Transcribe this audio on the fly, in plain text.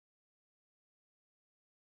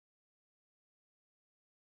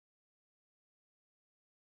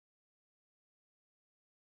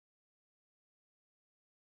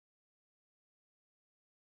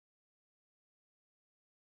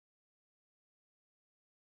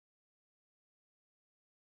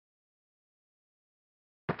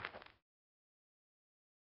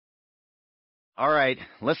All right,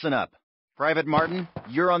 listen up. Private Martin,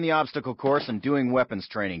 you're on the obstacle course and doing weapons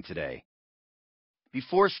training today.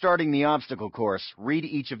 Before starting the obstacle course, read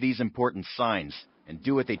each of these important signs and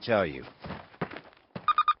do what they tell you.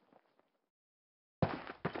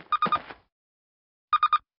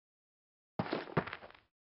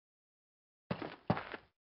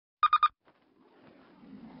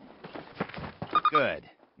 Good.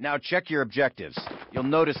 Now check your objectives. You'll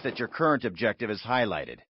notice that your current objective is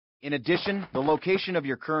highlighted. In addition, the location of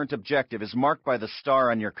your current objective is marked by the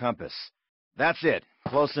star on your compass. That's it.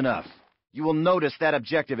 Close enough. You will notice that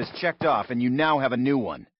objective is checked off and you now have a new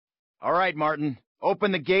one. All right, Martin.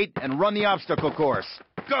 Open the gate and run the obstacle course.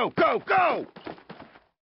 Go, go, go!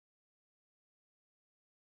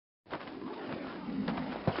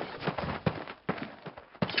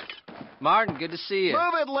 Martin, good to see you.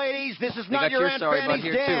 Move it, ladies! This is They not got your your Aunt storybook Fanny's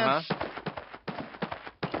here dance. too, huh?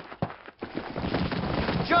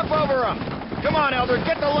 Jump over him! Come on, Elder,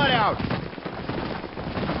 get the lead out!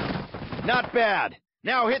 Not bad.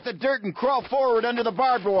 Now hit the dirt and crawl forward under the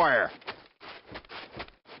barbed wire.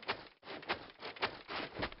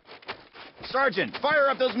 Sergeant, fire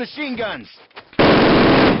up those machine guns!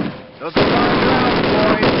 Those are barbed rounds,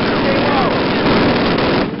 boys! Stay low!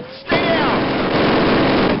 Stay down!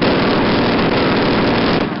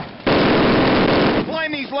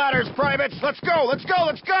 Climb these ladders, privates! Let's go, let's go,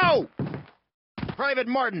 let's go! Private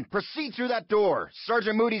Martin, proceed through that door.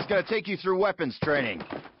 Sergeant Moody's gonna take you through weapons training.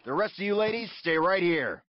 The rest of you ladies, stay right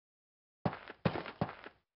here.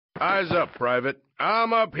 Eyes up, Private.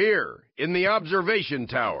 I'm up here, in the observation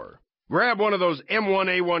tower. Grab one of those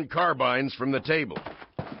M1A1 carbines from the table.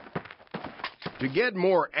 To get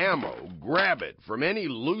more ammo, grab it from any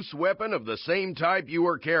loose weapon of the same type you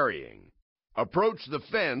are carrying. Approach the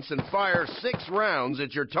fence and fire 6 rounds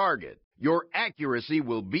at your target. Your accuracy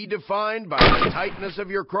will be defined by the tightness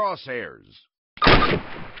of your crosshairs.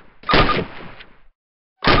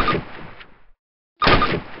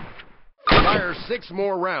 Fire 6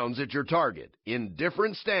 more rounds at your target, in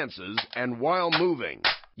different stances and while moving.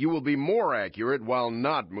 You will be more accurate while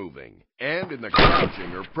not moving, and in the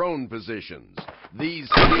crouching or prone positions. These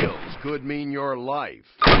skills could mean your life.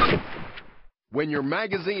 When your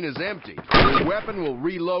magazine is empty, your weapon will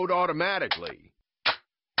reload automatically.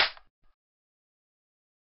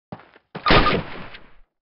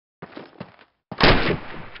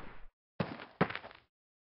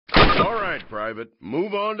 All right, Private,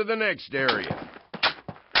 move on to the next area.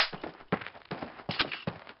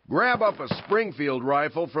 Grab up a Springfield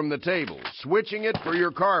rifle from the table, switching it for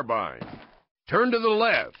your carbine. Turn to the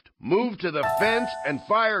left, move to the fence, and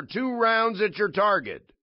fire 2 rounds at your target.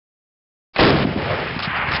 Now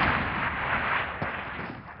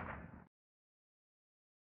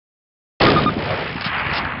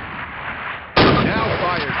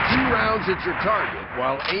fire 2 rounds at your target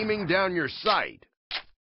while aiming down your sight.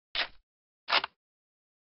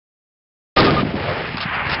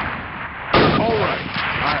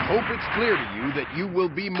 I hope it's clear to you that you will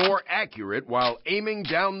be more accurate while aiming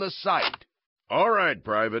down the sight. All right,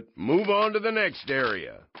 Private, move on to the next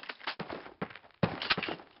area.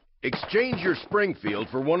 Exchange your Springfield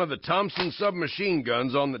for one of the Thompson submachine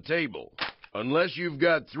guns on the table. Unless you've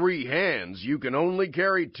got 3 hands, you can only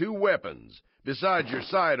carry 2 weapons, besides your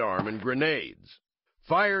sidearm and grenades.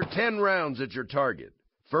 Fire 10 rounds at your target,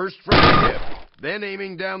 first from the hip, then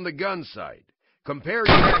aiming down the gun sight. Compare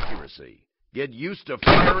your accuracy. Get used to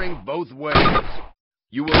firing both ways.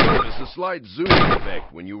 You will notice a slight zoom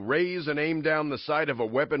effect when you raise and aim down the sight of a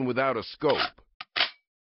weapon without a scope.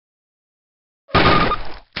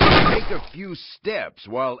 Take a few steps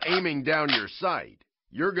while aiming down your sight.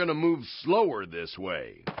 You're going to move slower this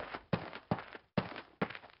way.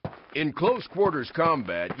 In close quarters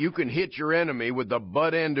combat, you can hit your enemy with the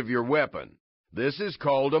butt end of your weapon. This is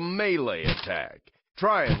called a melee attack.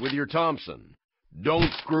 Try it with your Thompson.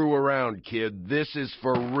 Don't screw around, kid. This is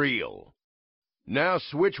for real. Now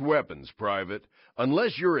switch weapons, Private.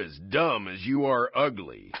 Unless you're as dumb as you are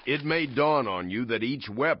ugly, it may dawn on you that each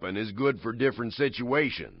weapon is good for different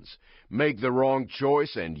situations. Make the wrong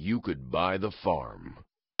choice and you could buy the farm.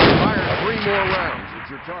 Fire 3 more rounds at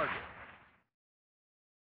your target.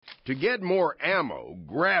 To get more ammo,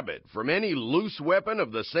 grab it from any loose weapon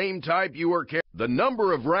of the same type you are carrying. The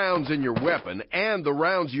number of rounds in your weapon and the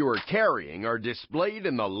rounds you are carrying are displayed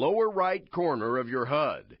in the lower right corner of your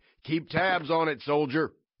HUD. Keep tabs on it,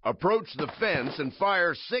 soldier. Approach the fence and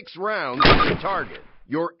fire 6 rounds at your target.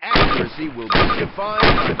 Your accuracy will be defined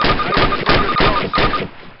by the tightness of your crosshairs.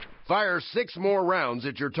 Fire 6 more rounds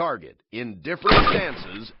at your target, in different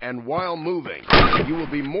stances and while moving. You will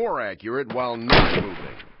be more accurate while not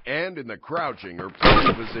moving, and in the crouching or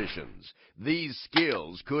prone positions. These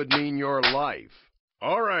skills could mean your life.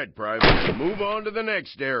 All right, Private, move on to the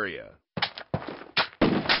next area.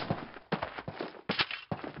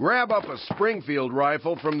 Grab up a Springfield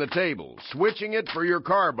rifle from the table, switching it for your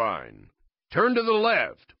carbine. Turn to the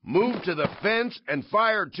left, move to the fence, and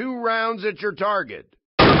fire 2 rounds at your target.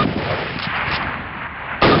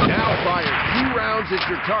 Now fire 2 rounds at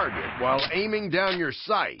your target while aiming down your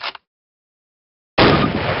sight. All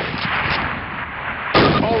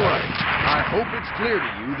right, I hope it's clear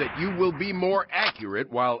to you that you will be more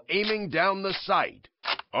accurate while aiming down the sight.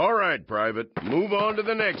 All right, Private, move on to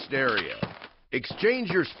the next area. Exchange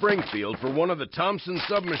your Springfield for one of the Thompson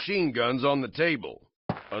submachine guns on the table.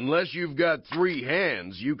 Unless you've got 3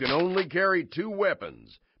 hands, you can only carry 2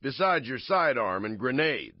 weapons, besides your sidearm and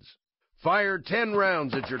grenades. Fire 10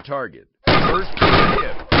 rounds at your target, first to the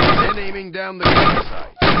hip, then aiming down the gun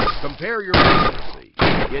sight. Compare your accuracy.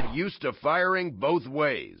 Get used to firing both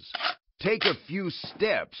ways. Take a few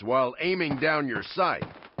steps while aiming down your sight.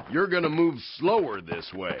 You're going to move slower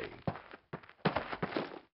this way.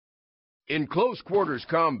 In close quarters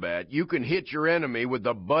combat, you can hit your enemy with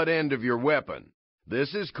the butt end of your weapon.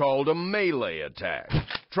 This is called a melee attack.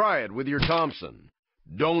 Try it with your Thompson.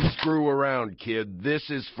 Don't screw around, kid. This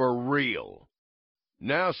is for real.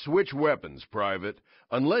 Now switch weapons, Private.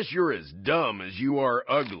 Unless you're as dumb as you are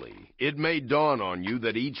ugly, it may dawn on you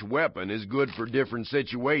that each weapon is good for different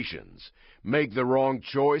situations. Make the wrong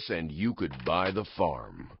choice and you could buy the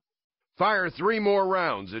farm. Fire 3 more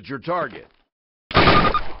rounds at your target.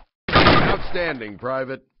 Outstanding,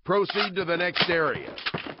 Private. Proceed to the next area.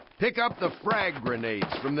 Pick up the frag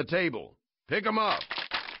grenades from the table. Pick them up.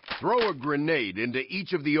 Throw a grenade into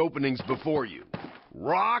each of the openings before you.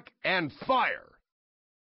 Rock and fire.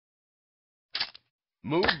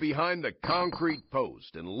 Move behind the concrete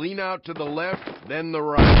post and lean out to the left, then the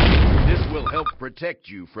right. This will help protect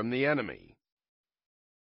you from the enemy.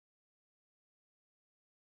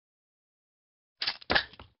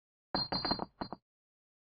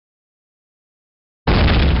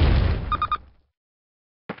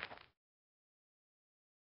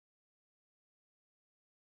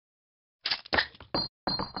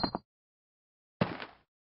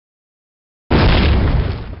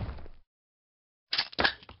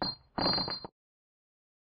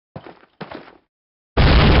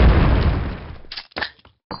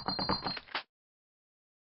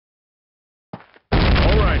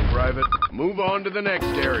 Private, move on to the next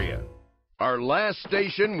area. Our last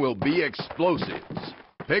station will be explosives.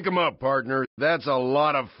 Pick 'em up, partner. That's a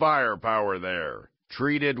lot of firepower there.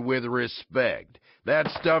 Treat it with respect. That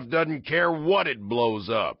stuff doesn't care what it blows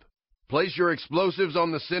up. Place your explosives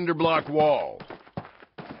on the cinder block wall.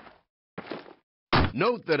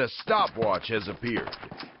 Note that a stopwatch has appeared.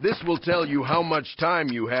 This will tell you how much time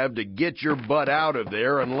you have to get your butt out of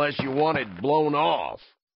there unless you want it blown off.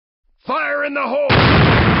 Fire in the hole!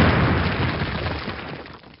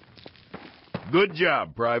 Good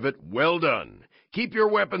job, Private. Well done. Keep your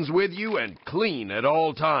weapons with you and clean at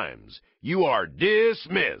all times. You are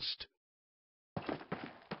dismissed.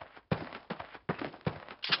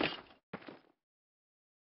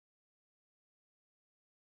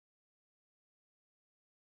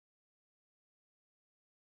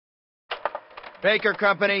 Baker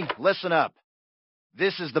Company, listen up.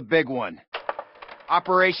 This is the big one.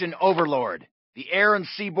 Operation Overlord, the air and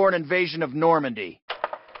seaborne invasion of Normandy.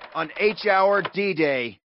 On H-Hour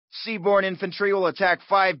D-Day, seaborne infantry will attack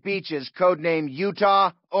 5 beaches codenamed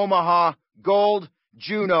Utah, Omaha, Gold,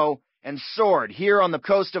 Juno, and Sword here on the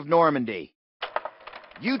coast of Normandy.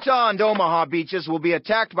 Utah and Omaha beaches will be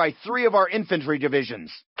attacked by 3 of our infantry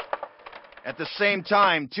divisions. At the same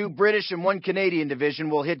time, 2 British and 1 Canadian division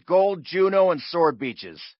will hit Gold, Juno, and Sword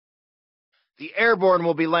beaches. The airborne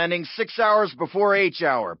will be landing 6 hours before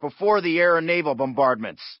H-Hour, before the air and naval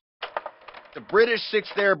bombardments. The British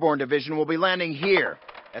 6th Airborne Division will be landing here.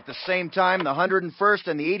 At the same time, the 101st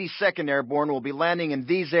and the 82nd Airborne will be landing in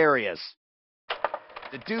these areas.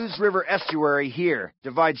 The Dews River Estuary here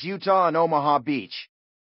divides Utah and Omaha Beach.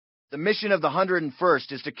 The mission of the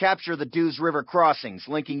 101st is to capture the Dews River crossings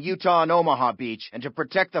linking Utah and Omaha Beach and to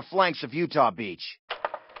protect the flanks of Utah Beach.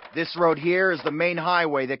 This road here is the main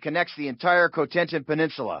highway that connects the entire Cotentin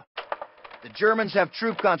Peninsula. The Germans have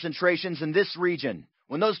troop concentrations in this region.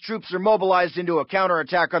 When those troops are mobilized into a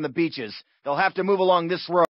counterattack on the beaches, they'll have to move along this road.